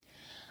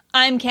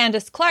I'm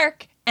Candace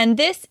Clark, and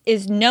this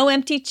is No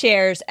Empty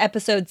Chairs,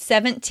 episode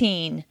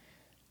 17,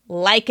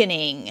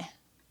 Likening.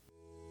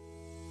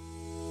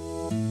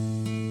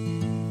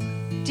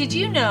 Did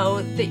you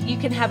know that you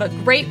can have a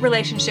great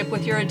relationship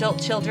with your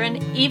adult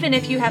children, even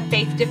if you have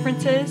faith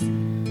differences?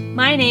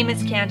 My name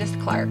is Candace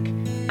Clark.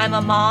 I'm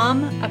a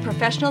mom, a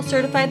professional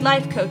certified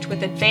life coach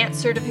with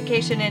advanced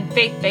certification in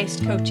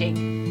faith-based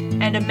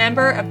coaching, and a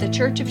member of the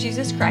Church of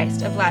Jesus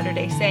Christ of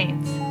Latter-day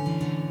Saints.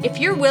 If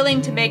you're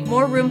willing to make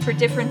more room for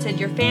difference in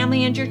your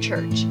family and your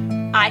church,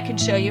 I can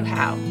show you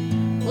how.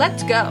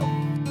 Let's go.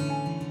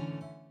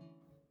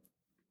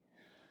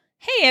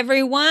 Hey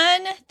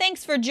everyone,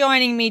 thanks for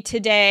joining me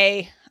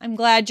today. I'm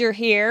glad you're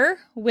here,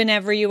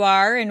 whenever you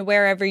are and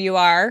wherever you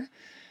are.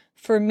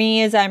 For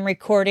me, as I'm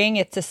recording,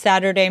 it's a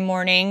Saturday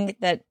morning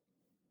that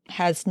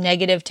has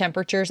negative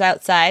temperatures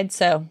outside,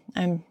 so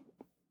I'm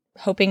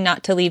hoping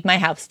not to leave my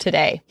house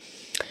today.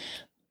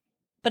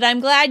 But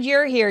I'm glad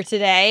you're here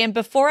today, and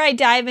before I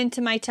dive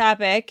into my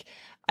topic,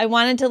 I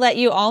wanted to let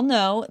you all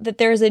know that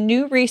there's a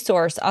new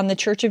resource on the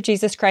Church of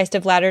Jesus Christ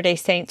of Latter-day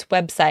Saints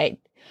website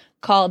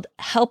called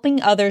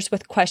Helping Others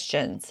with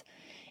Questions.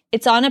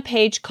 It's on a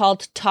page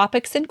called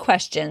Topics and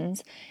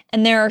Questions,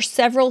 and there are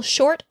several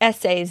short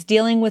essays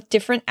dealing with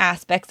different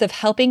aspects of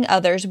helping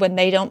others when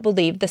they don't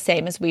believe the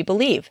same as we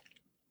believe.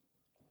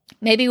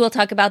 Maybe we'll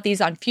talk about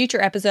these on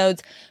future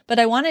episodes, but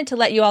I wanted to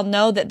let you all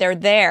know that they're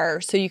there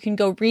so you can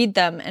go read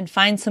them and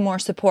find some more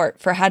support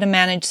for how to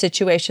manage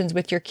situations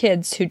with your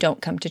kids who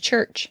don't come to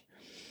church.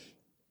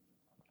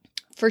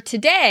 For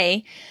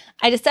today,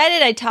 I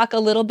decided I'd talk a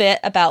little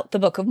bit about the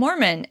Book of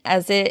Mormon,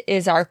 as it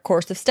is our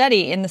course of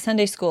study in the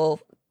Sunday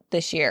school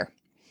this year.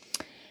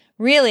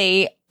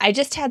 Really, I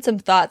just had some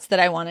thoughts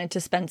that I wanted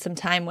to spend some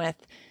time with.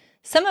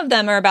 Some of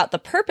them are about the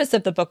purpose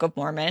of the Book of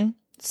Mormon.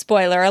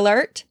 Spoiler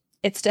alert.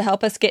 It's to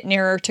help us get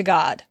nearer to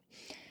God.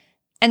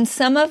 And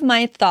some of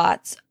my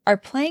thoughts are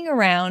playing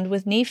around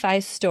with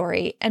Nephi's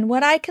story and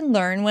what I can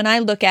learn when I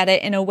look at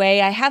it in a way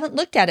I haven't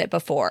looked at it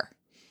before.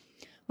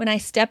 When I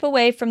step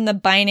away from the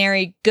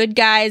binary good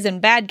guys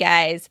and bad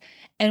guys,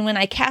 and when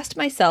I cast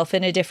myself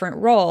in a different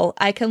role,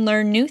 I can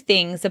learn new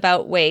things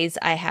about ways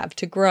I have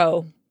to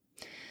grow,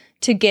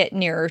 to get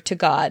nearer to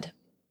God.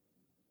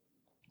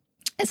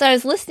 As I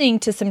was listening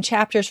to some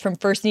chapters from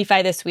 1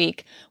 Nephi this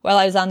week while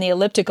I was on the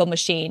elliptical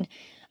machine,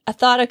 a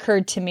thought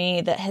occurred to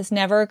me that has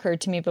never occurred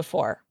to me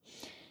before.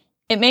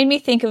 It made me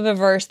think of a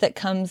verse that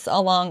comes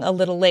along a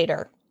little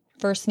later.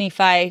 1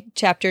 Nephi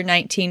chapter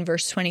 19,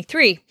 verse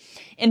 23.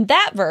 In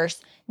that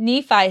verse,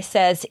 Nephi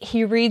says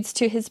he reads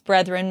to his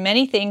brethren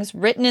many things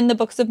written in the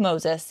books of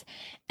Moses,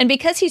 and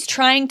because he's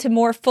trying to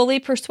more fully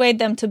persuade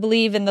them to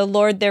believe in the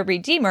Lord their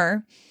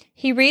Redeemer,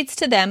 he reads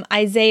to them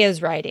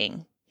Isaiah's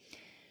writing.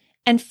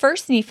 And 1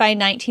 Nephi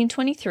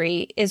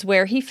 19:23 is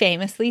where he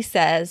famously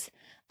says,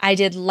 I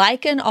did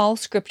liken all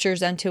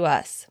scriptures unto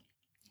us,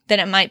 that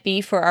it might be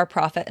for our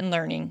profit and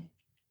learning.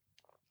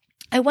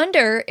 I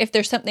wonder if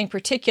there's something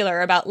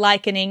particular about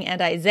likening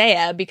and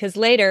Isaiah, because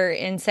later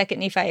in 2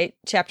 Nephi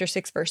chapter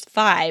 6, verse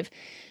 5,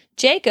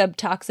 Jacob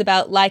talks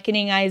about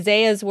likening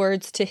Isaiah's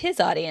words to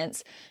his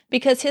audience,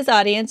 because his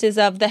audience is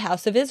of the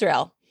house of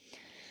Israel.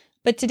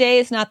 But today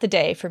is not the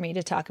day for me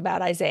to talk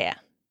about Isaiah.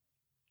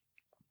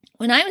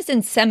 When I was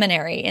in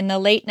seminary in the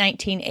late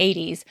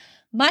 1980s,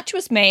 much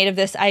was made of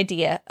this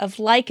idea of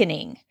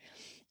likening.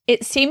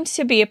 It seemed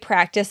to be a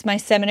practice my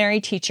seminary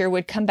teacher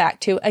would come back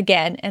to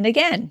again and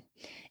again.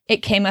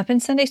 It came up in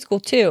Sunday school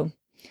too.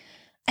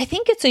 I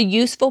think it's a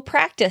useful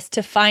practice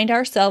to find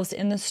ourselves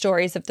in the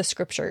stories of the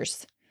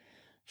scriptures.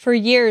 For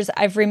years,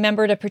 I've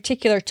remembered a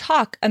particular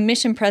talk a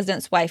mission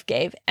president's wife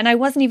gave, and I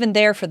wasn't even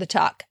there for the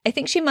talk. I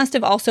think she must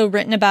have also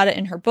written about it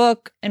in her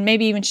book and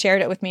maybe even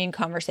shared it with me in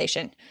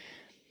conversation.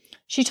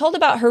 She told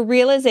about her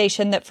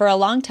realization that for a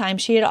long time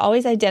she had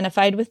always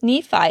identified with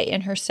Nephi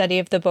in her study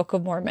of the Book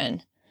of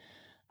Mormon.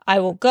 I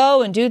will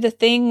go and do the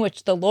thing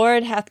which the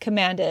Lord hath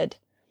commanded.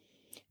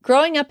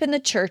 Growing up in the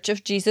Church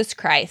of Jesus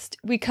Christ,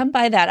 we come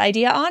by that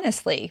idea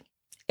honestly.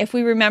 If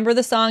we remember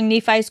the song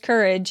Nephi's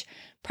Courage,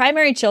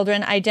 primary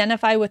children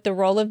identify with the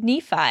role of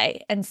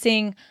Nephi and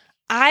sing,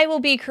 I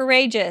will be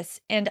courageous,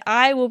 and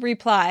I will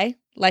reply,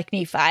 like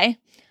Nephi,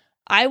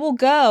 I will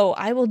go,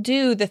 I will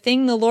do the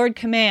thing the Lord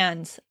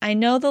commands. I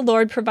know the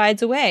Lord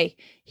provides a way.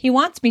 He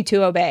wants me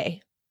to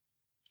obey.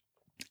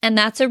 And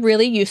that's a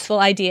really useful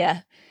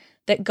idea,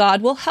 that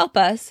God will help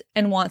us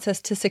and wants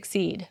us to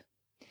succeed.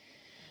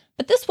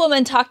 But this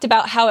woman talked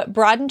about how it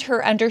broadened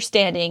her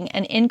understanding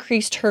and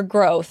increased her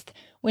growth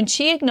when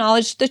she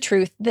acknowledged the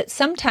truth that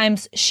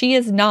sometimes she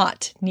is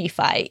not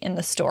Nephi in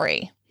the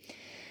story.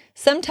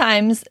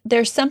 Sometimes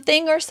there's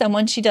something or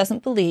someone she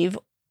doesn't believe,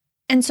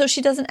 and so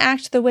she doesn't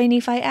act the way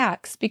Nephi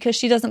acts because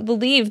she doesn't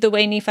believe the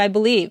way Nephi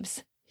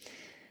believes.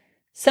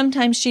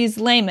 Sometimes she's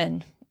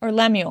Laman or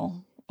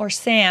Lemuel or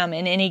Sam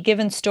in any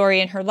given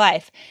story in her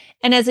life.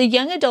 And as a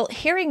young adult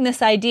hearing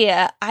this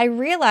idea, I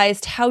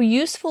realized how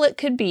useful it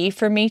could be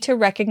for me to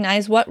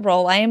recognize what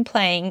role I am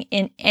playing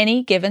in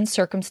any given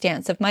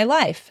circumstance of my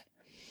life.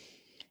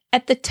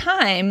 At the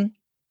time,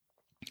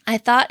 I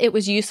thought it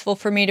was useful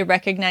for me to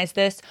recognize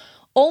this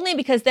only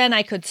because then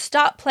I could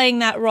stop playing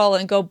that role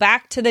and go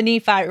back to the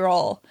Nephi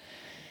role.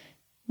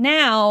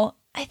 Now,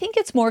 I think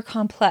it's more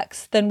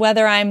complex than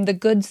whether I'm the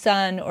good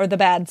son or the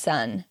bad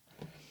son.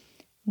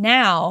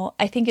 Now,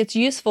 I think it's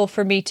useful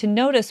for me to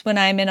notice when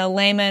I'm in a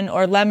Laman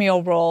or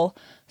Lemuel role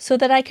so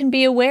that I can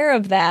be aware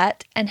of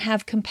that and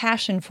have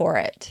compassion for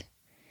it.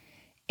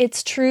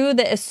 It's true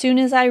that as soon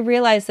as I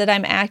realize that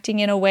I'm acting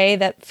in a way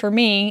that, for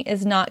me,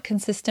 is not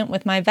consistent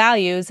with my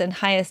values and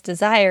highest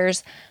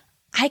desires,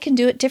 I can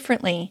do it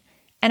differently,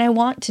 and I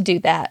want to do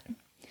that.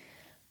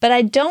 But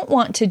I don't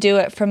want to do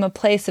it from a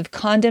place of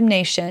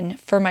condemnation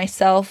for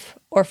myself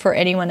or for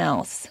anyone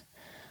else.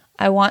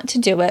 I want to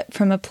do it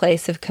from a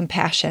place of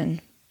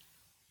compassion.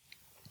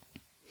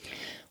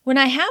 When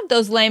I have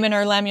those Laman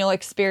or Lemuel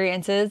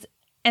experiences,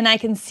 and I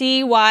can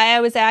see why I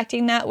was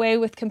acting that way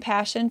with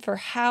compassion for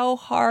how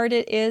hard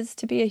it is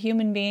to be a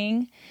human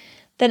being,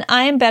 then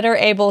I am better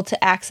able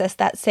to access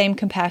that same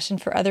compassion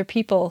for other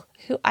people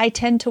who I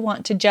tend to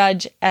want to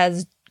judge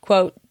as,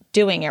 quote,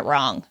 doing it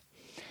wrong.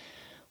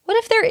 What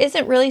if there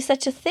isn't really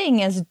such a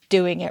thing as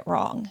doing it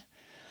wrong?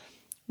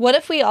 What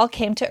if we all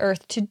came to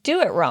earth to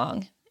do it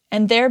wrong,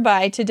 and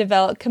thereby to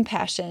develop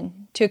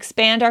compassion, to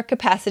expand our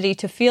capacity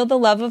to feel the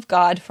love of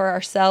God for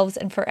ourselves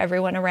and for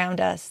everyone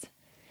around us?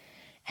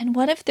 And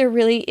what if there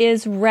really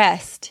is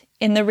rest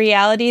in the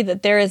reality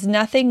that there is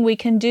nothing we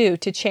can do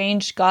to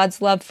change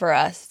God's love for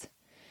us?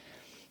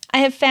 I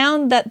have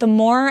found that the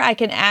more I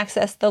can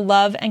access the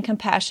love and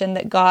compassion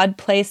that God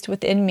placed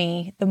within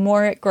me, the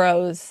more it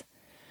grows.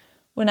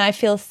 When I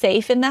feel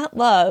safe in that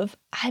love,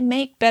 I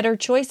make better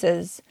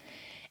choices.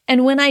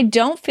 And when I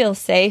don't feel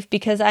safe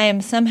because I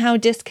am somehow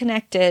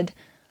disconnected,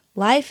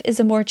 life is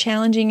a more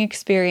challenging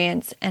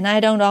experience, and I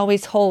don't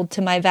always hold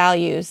to my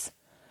values.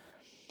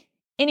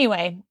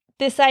 Anyway,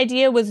 this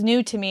idea was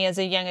new to me as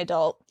a young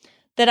adult,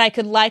 that I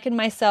could liken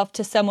myself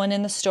to someone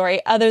in the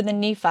story other than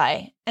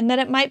Nephi, and that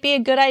it might be a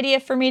good idea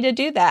for me to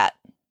do that.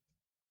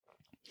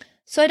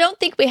 So I don't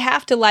think we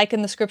have to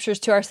liken the scriptures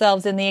to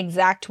ourselves in the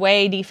exact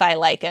way Nephi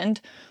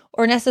likened,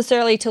 or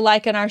necessarily to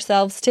liken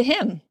ourselves to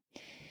him.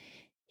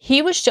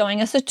 He was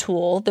showing us a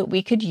tool that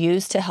we could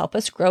use to help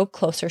us grow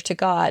closer to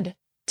God,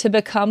 to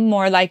become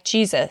more like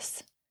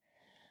Jesus.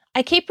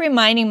 I keep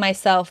reminding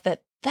myself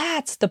that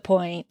that's the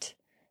point.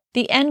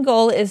 The end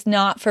goal is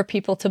not for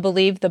people to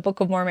believe the Book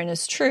of Mormon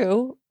is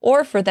true,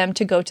 or for them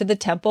to go to the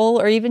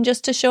temple, or even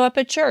just to show up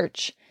at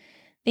church.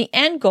 The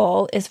end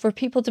goal is for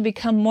people to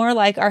become more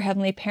like our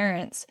heavenly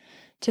parents,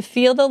 to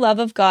feel the love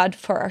of God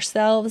for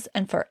ourselves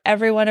and for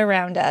everyone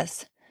around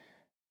us.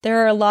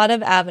 There are a lot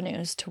of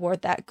avenues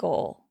toward that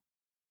goal.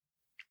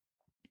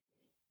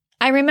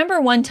 I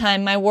remember one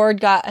time my ward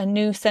got a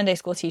new Sunday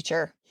school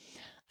teacher.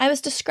 I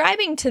was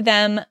describing to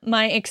them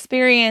my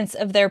experience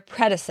of their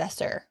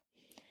predecessor.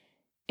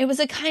 It was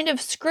a kind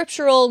of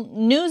scriptural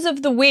news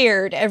of the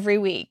weird every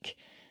week.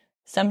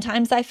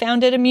 Sometimes I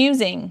found it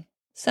amusing.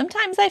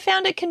 Sometimes I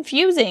found it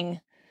confusing.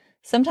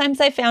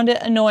 Sometimes I found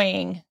it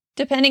annoying,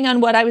 depending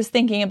on what I was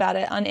thinking about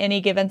it on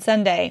any given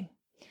Sunday.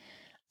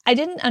 I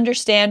didn't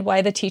understand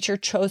why the teacher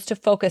chose to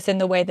focus in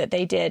the way that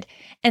they did,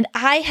 and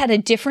I had a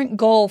different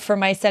goal for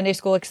my Sunday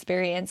school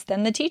experience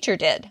than the teacher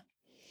did.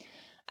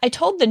 I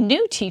told the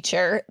new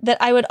teacher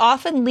that I would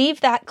often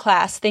leave that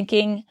class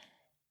thinking,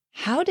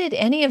 how did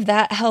any of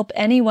that help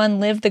anyone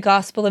live the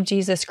gospel of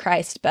Jesus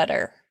Christ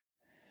better?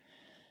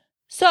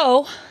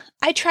 So,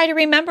 I try to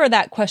remember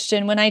that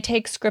question when I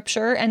take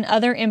scripture and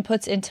other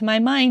inputs into my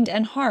mind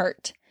and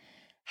heart.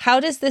 How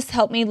does this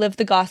help me live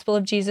the gospel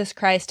of Jesus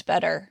Christ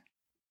better?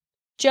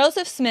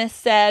 Joseph Smith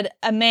said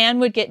a man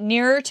would get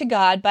nearer to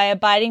God by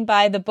abiding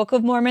by the Book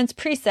of Mormon's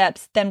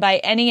precepts than by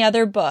any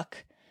other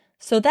book.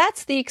 So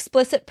that's the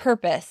explicit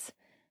purpose,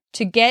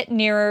 to get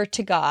nearer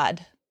to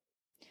God.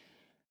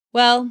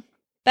 Well,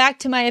 back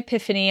to my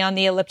epiphany on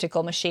the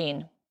elliptical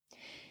machine.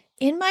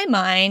 In my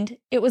mind,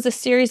 it was a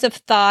series of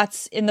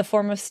thoughts in the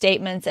form of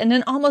statements and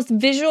an almost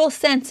visual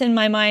sense in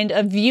my mind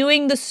of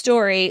viewing the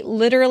story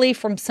literally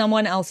from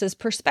someone else's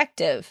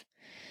perspective.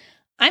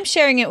 I'm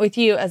sharing it with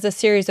you as a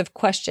series of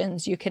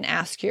questions you can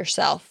ask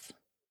yourself.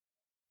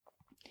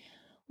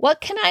 What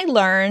can I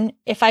learn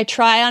if I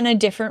try on a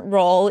different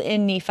role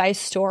in Nephi's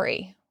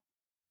story?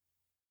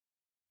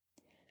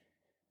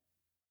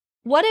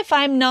 What if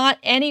I'm not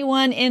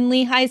anyone in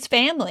Lehi's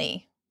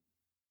family?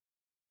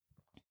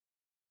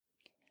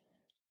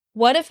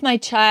 What if my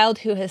child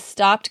who has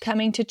stopped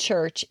coming to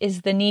church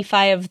is the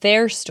Nephi of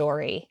their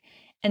story,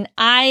 and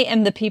I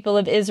am the people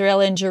of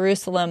Israel in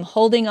Jerusalem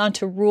holding on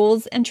to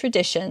rules and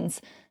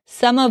traditions,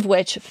 some of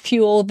which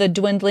fuel the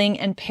dwindling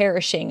and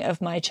perishing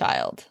of my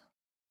child?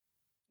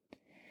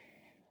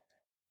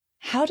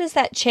 How does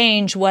that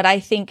change what I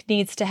think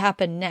needs to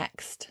happen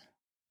next?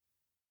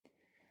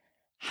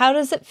 How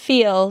does it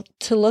feel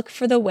to look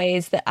for the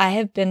ways that I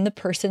have been the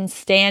person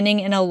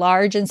standing in a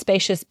large and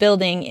spacious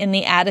building in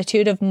the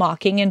attitude of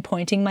mocking and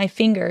pointing my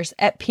fingers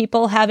at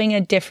people having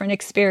a different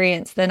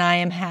experience than I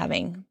am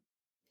having?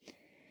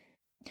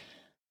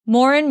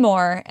 More and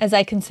more, as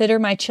I consider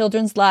my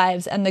children's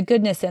lives and the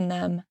goodness in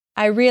them,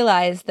 I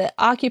realized that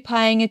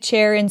occupying a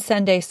chair in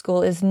Sunday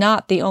school is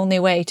not the only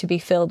way to be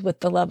filled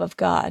with the love of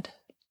God.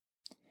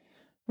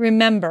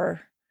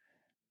 Remember,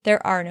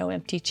 there are no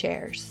empty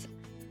chairs.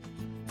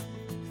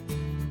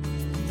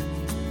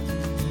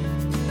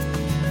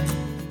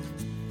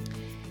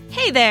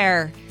 Hey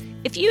there!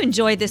 If you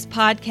enjoy this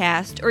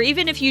podcast, or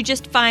even if you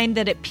just find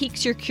that it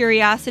piques your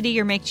curiosity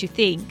or makes you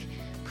think,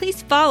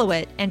 please follow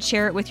it and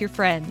share it with your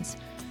friends.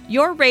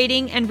 Your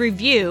rating and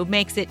review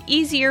makes it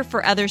easier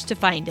for others to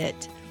find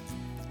it.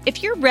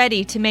 If you're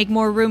ready to make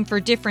more room for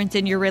difference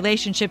in your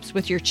relationships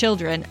with your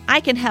children, I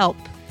can help.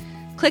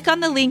 Click on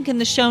the link in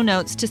the show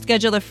notes to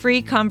schedule a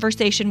free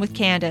conversation with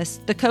Candace,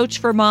 the coach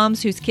for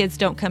moms whose kids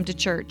don't come to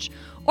church,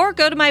 or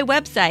go to my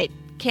website,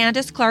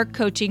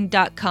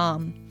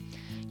 CandaceClarkCoaching.com.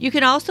 You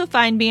can also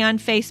find me on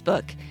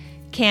Facebook,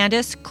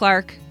 Candace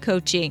Clark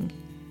Coaching.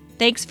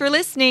 Thanks for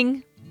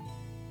listening.